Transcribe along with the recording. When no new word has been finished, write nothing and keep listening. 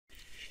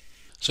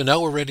So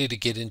now we're ready to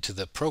get into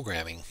the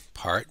programming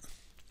part.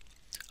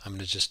 I'm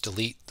going to just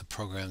delete the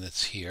program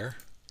that's here.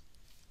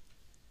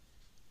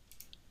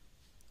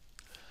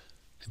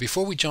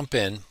 Before we jump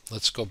in,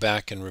 let's go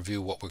back and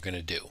review what we're going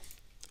to do.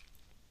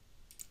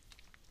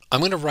 I'm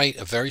going to write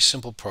a very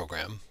simple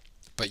program,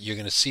 but you're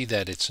going to see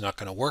that it's not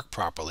going to work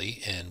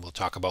properly, and we'll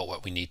talk about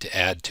what we need to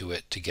add to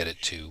it to get it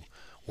to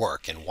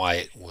work and why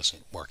it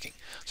wasn't working.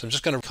 So I'm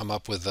just going to come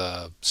up with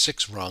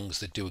 6 rungs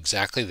that do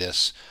exactly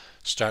this.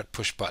 Start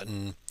push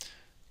button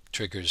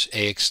triggers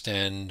A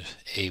extend,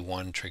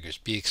 A1 triggers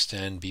B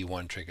extend,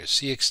 B1 triggers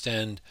C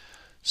extend,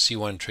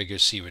 C1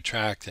 triggers C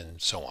retract,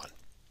 and so on,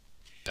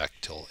 back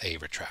till A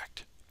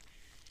retract.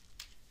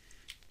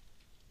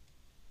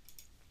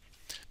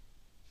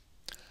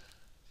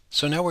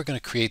 So now we're going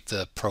to create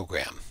the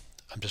program.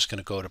 I'm just going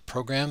to go to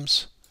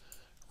Programs,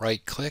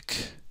 right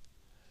click,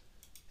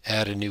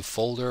 add a new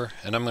folder,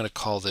 and I'm going to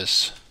call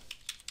this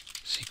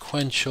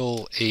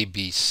Sequential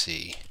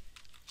ABC.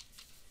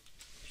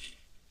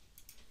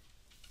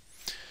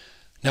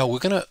 Now we're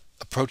going to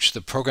approach the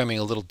programming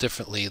a little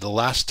differently. The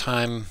last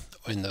time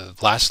in the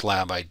last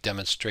lab I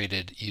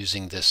demonstrated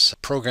using this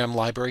program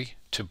library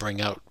to bring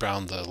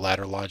down the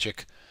ladder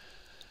logic.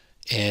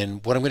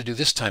 And what I'm going to do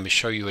this time is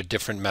show you a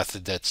different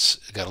method that's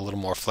got a little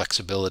more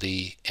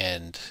flexibility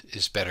and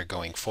is better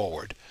going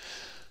forward.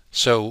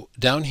 So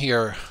down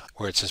here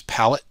where it says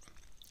palette,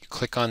 you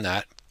click on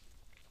that,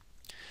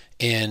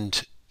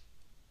 and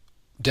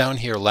down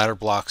here ladder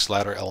blocks,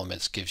 ladder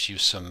elements gives you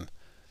some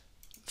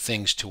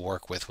things to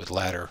work with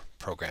ladder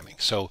programming.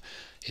 So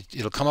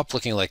it'll come up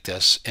looking like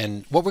this,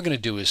 and what we're going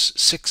to do is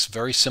 6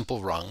 very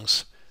simple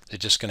rungs. They're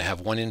just going to have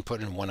 1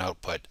 input and 1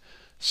 output.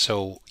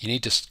 So you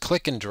need to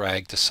click and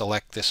drag to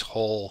select this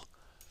whole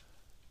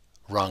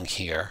rung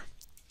here,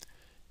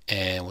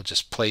 and we'll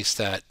just place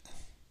that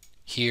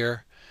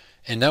here.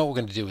 And now what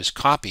we're going to do is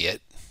copy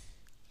it.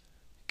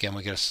 Again,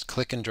 we're going to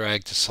click and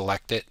drag to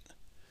select it,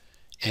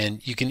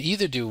 and you can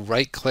either do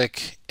right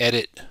click,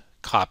 edit,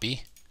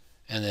 copy,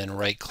 and then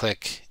right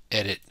click,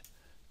 edit,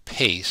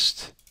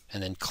 paste,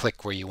 and then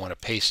click where you want to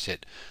paste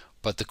it.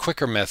 But the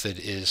quicker method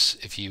is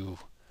if you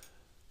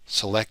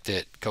select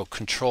it, go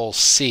Control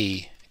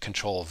C,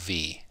 Control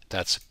V.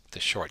 That's the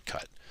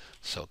shortcut.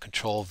 So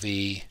Control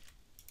V,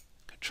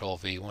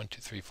 1,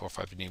 2, 3, 4,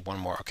 5. You need 1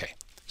 more. Okay.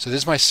 So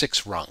this is my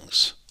 6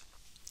 rungs.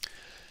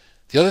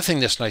 The other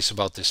thing that's nice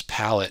about this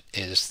palette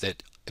is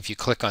that if you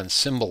click on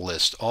Symbol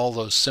List, all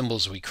those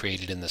symbols we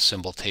created in the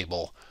symbol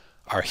table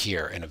are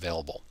here and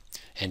available.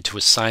 And to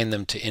assign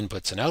them to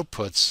inputs and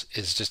outputs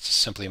is just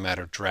simply a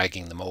matter of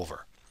dragging them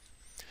over.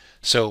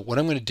 So what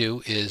I'm going to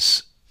do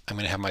is I'm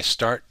going to have my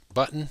Start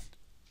button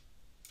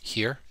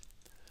here,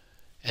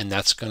 and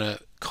that's going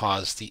to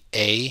cause the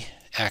A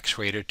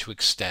actuator to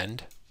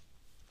extend.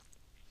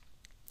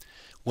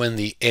 When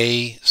the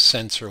A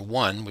sensor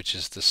 1, which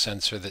is the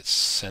sensor that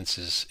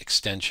senses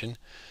extension,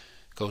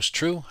 goes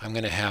true, I'm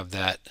going to have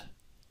that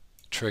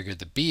trigger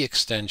the B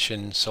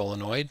extension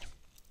solenoid.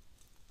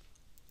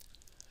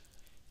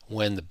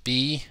 When the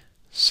B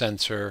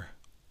sensor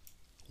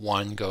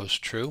 1 goes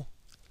true,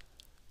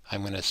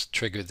 I'm going to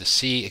trigger the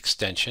C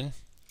extension.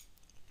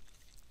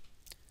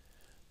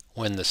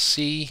 When the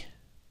C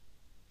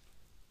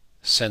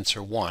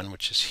sensor 1,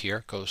 which is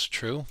here, goes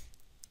true,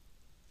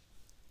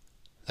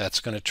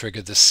 that's going to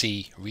trigger the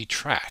C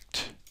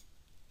retract.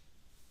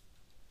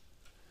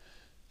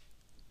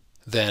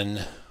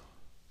 Then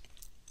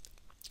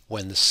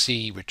when the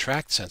C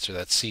retract sensor,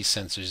 that C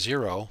sensor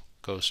 0,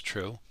 goes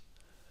true,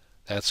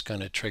 that's going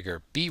to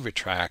trigger B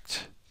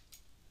retract.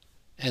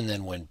 And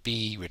then when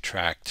B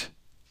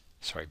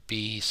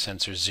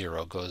sensor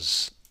 0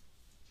 goes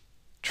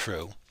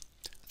true,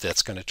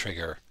 that's going to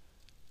trigger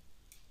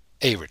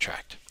A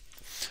retract.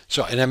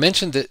 So, and I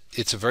mentioned that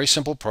it's a very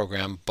simple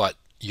program, but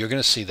you're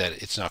going to see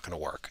that it's not going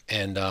to work.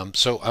 And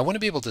so I want to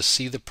be able to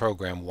see the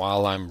program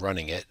while I'm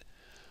running it.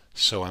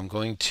 So I'm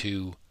going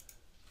to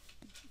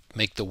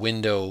make the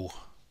window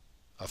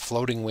a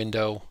floating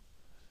window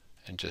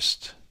and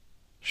just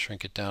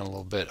shrink it down a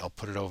little bit. I'll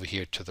put it over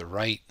here to the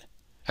right.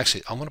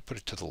 Actually, I'm going to put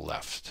it to the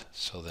left,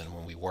 so then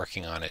when we're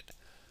working on it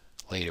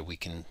later, we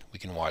can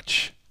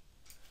watch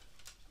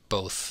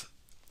both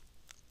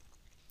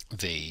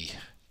the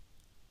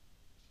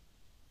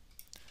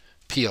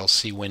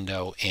PLC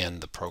window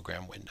and the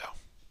program window.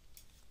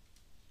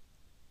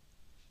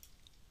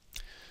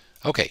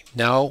 Okay,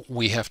 now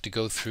we have to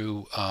go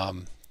through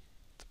the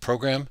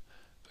program.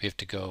 We have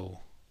to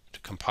go to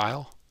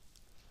compile.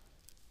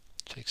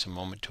 It takes a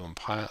moment to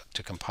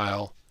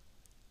compile.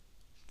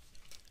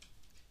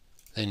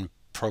 Then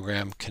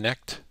program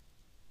connect.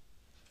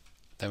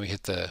 Then we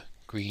hit the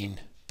green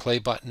play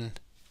button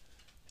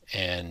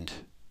and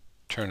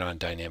turn on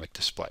dynamic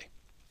display.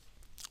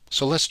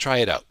 So let's try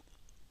it out.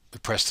 We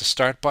press the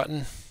start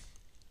button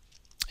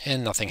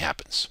and nothing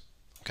happens.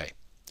 Okay.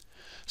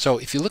 So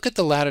if you look at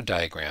the ladder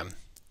diagram,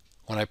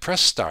 when I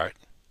press start,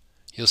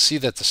 you'll see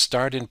that the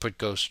start input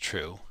goes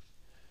true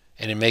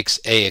and it makes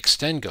A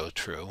extend go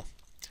true.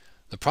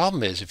 The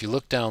problem is if you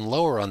look down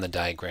lower on the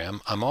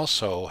diagram, I'm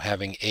also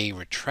having A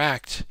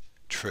retract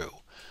true.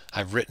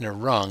 I've written a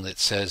rung that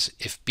says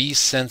if B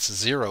sense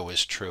 0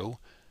 is true,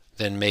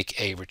 then make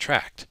A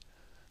retract.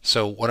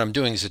 So what I'm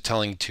doing is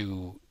telling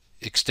to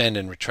extend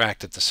and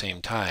retract at the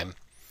same time,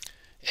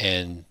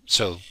 and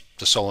so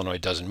the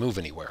solenoid doesn't move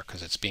anywhere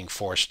because it's being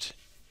forced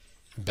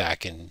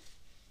back in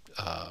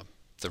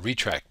the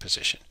retract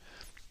position.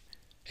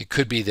 It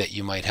could be that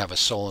you might have a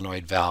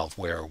solenoid valve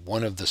where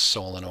one of the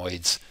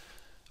solenoids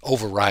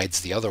overrides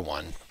the other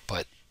one,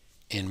 but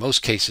in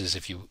most cases,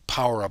 if you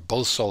power up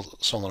both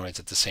solenoids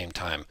at the same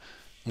time,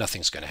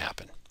 nothing's going to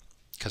happen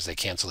because they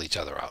cancel each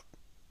other out.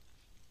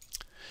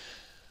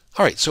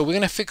 All right, so we're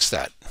going to fix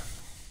that.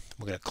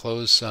 We're going to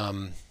close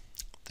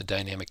the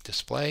dynamic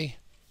display,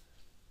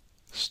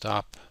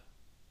 stop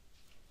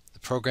the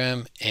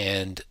program,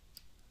 and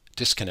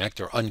disconnect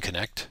or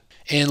unconnect.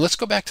 And let's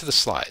go back to the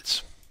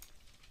slides.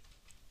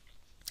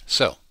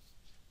 So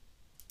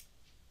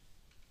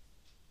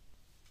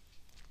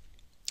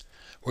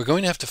we're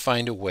going to have to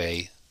find a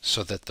way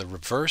so that the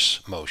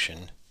reverse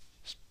motion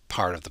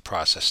part of the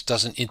process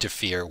doesn't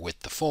interfere with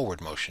the forward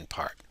motion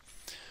part.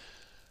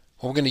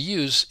 What we're going to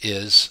use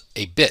is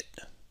a bit,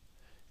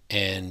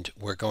 and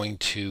we're going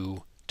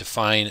to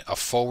define a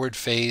forward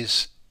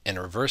phase and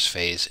a reverse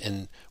phase,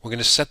 and we're going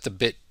to set the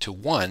bit to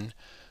 1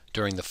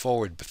 during the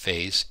forward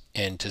phase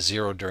and to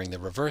 0 during the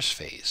reverse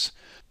phase.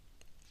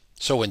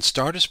 So when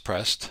start is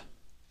pressed,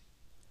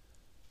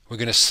 we're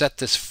going to set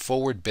this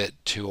forward bit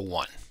to a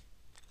 1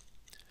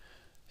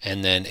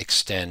 and then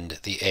extend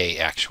the A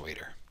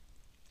actuator.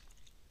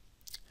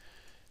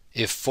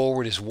 If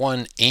forward is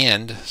 1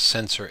 and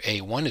sensor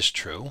A1 is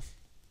true,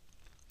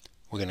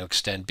 we're going to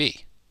extend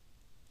B.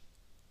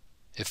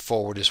 If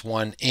forward is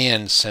 1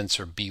 and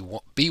sensor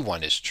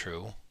B1 is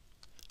true,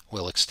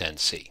 we'll extend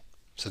C.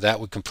 So that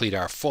would complete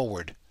our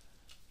forward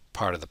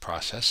part of the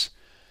process.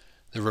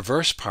 The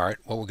reverse part,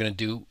 what we're going to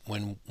do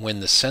when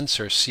the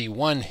sensor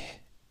C1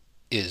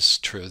 is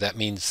true, that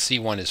means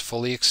C1 is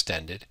fully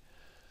extended,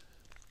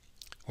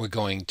 we're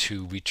going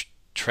to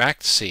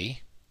retract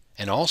C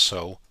and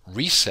also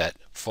reset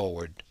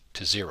forward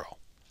to 0.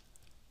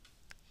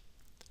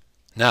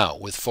 Now,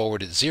 with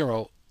forward at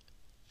 0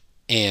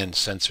 and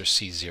sensor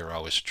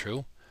C0 is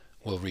true,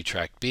 we'll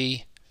retract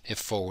B. If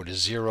forward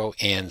is 0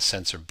 and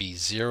sensor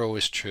B0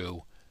 is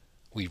true,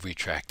 we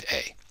retract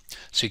A.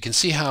 So you can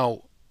see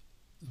how,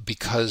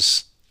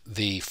 because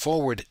the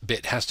forward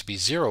bit has to be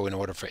 0 in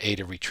order for A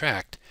to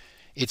retract,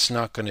 it's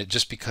not going to,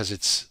 just because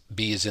it's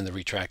B is in the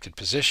retracted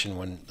position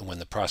when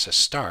the process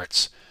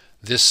starts,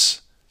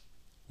 this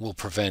will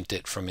prevent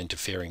it from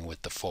interfering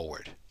with the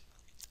forward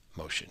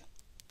motion.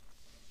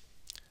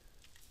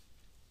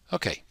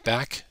 Okay,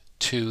 back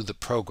to the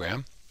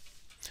program.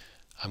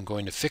 I'm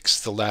going to fix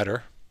the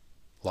ladder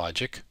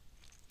logic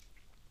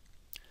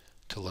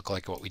to look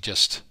like what we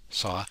just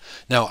saw.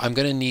 Now I'm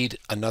going to need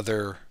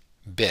another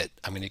bit.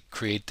 I'm going to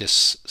create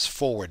this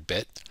forward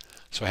bit.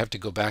 So I have to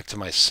go back to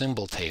my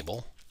symbol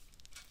table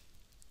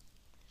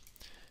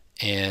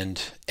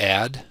and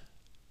add,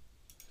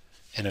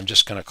 and I'm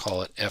just going to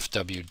call it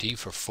FWD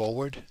for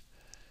forward.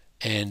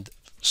 And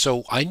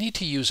so I need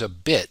to use a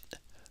bit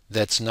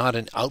that's not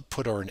an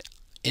output or an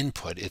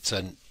input. It's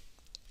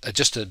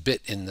just a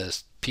bit in the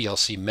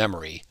PLC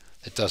memory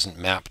that doesn't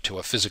map to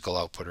a physical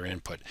output or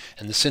input.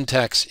 And the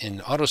syntax in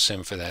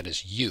AutoSIM for that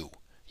is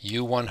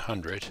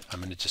U100. I'm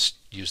going to just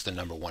use the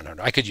number 100.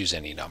 I could use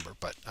any number,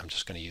 but I'm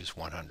just going to use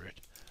 100.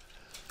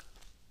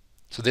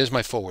 So there's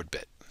my forward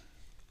bit.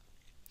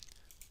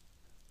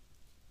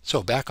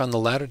 So back on the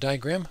ladder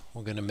diagram,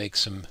 we're going to make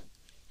some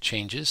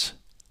changes.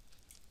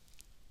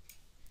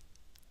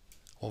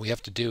 What we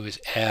have to do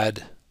is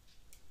add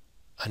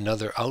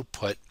another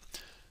output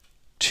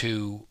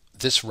to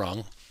this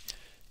rung,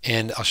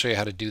 and I'll show you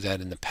how to do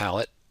that in the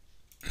palette.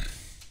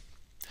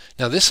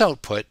 Now this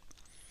output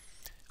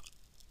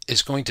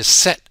is going to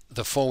set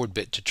the forward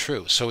bit to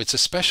true, so it's a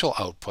special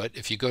output.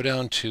 If you go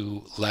down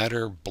to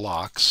ladder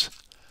blocks,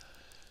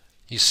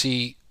 you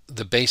see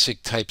the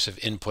basic types of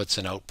inputs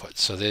and outputs.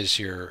 So there's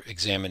your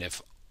examine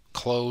if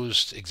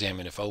closed,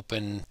 examine if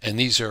open, and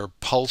these are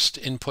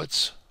pulsed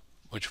inputs,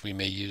 which we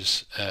may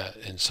use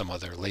in some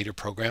other later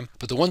program.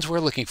 But the ones we're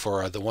looking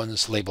for are the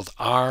ones labeled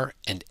R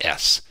and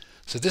S.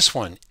 So this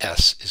one,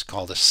 S, is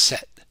called a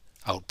set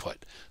output.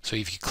 So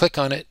if you click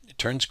on it, it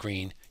turns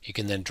green. You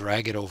can then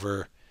drag it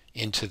over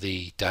into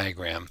the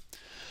diagram.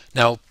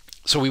 Now,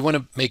 so we want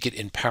to make it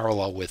in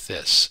parallel with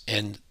this.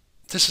 And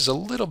this is a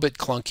little bit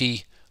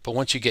clunky, but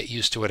once you get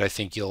used to it, I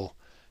think you'll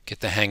get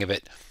the hang of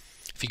it.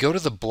 If you go to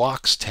the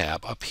Blocks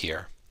tab up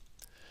here,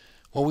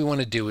 what we want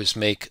to do is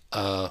make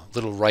a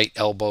little right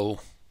elbow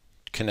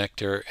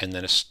connector and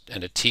then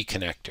a T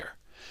connector.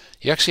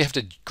 You actually have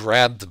to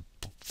grab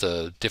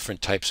the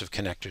different types of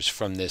connectors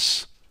from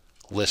this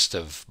list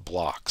of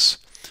blocks.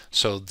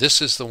 So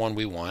this is the one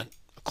we want.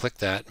 Click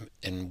that,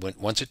 and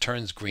once it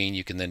turns green,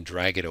 you can then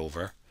drag it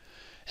over.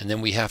 And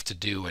then we have to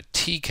do a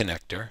T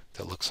connector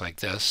that looks like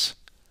this.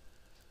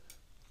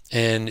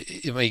 And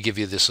it may give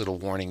you this little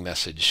warning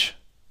message.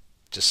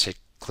 Just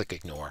click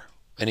ignore.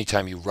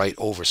 Anytime you write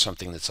over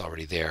something that's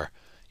already there,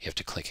 you have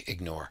to click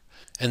ignore.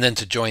 And then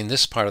to join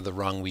this part of the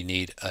rung, we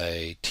need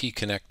a T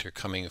connector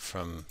coming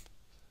from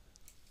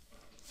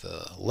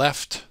the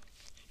left.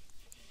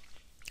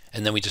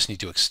 And then we just need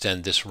to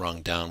extend this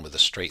rung down with a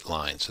straight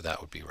line. So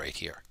that would be right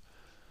here.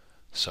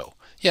 So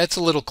yeah, it's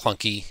a little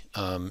clunky,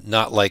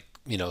 not like,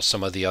 you know,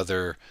 some of the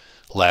other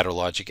ladder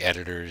logic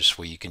editors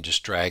where you can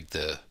just drag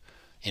the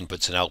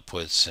inputs and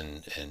outputs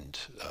and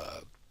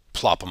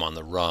plop them on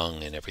the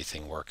rung and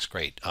everything works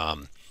great.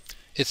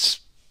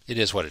 It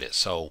is what it is.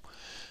 So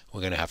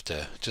we're going to have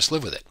to just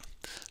live with it.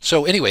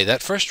 So anyway,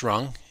 that first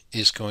rung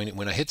is going,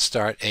 when I hit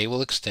start, A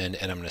will extend,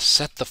 and I'm going to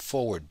set the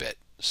forward bit.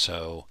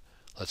 So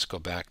let's go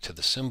back to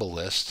the symbol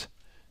list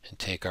and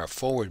take our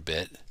forward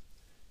bit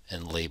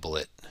and label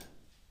it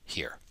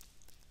here.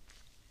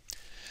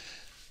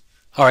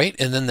 All right,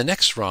 and then the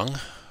next rung,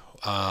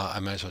 I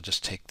might as well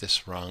just take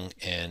this rung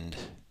and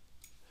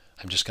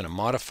I'm just going to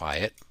modify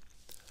it.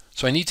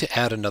 So I need to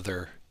add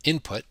another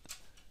input.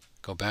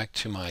 Go back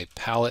to my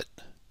palette,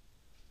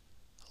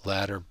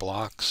 ladder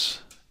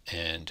blocks,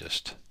 and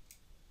just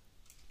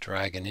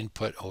drag an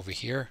input over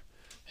here.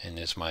 And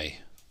there's my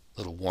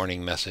little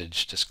warning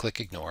message, just click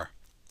ignore.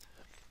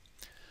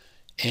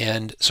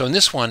 And so in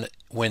this one,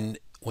 when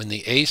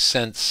the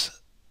asense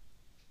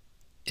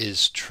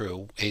is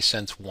true,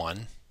 asense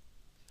 1,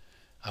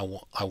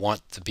 I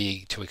want the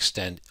B to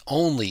extend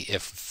only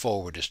if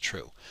forward is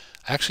true.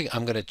 Actually,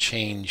 I'm going to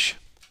change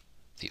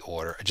the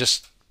order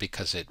just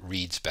because it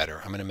reads better.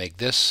 I'm going to make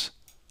this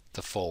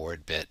the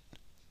forward bit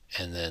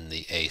and then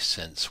the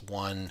asense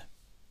 1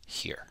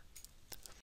 here.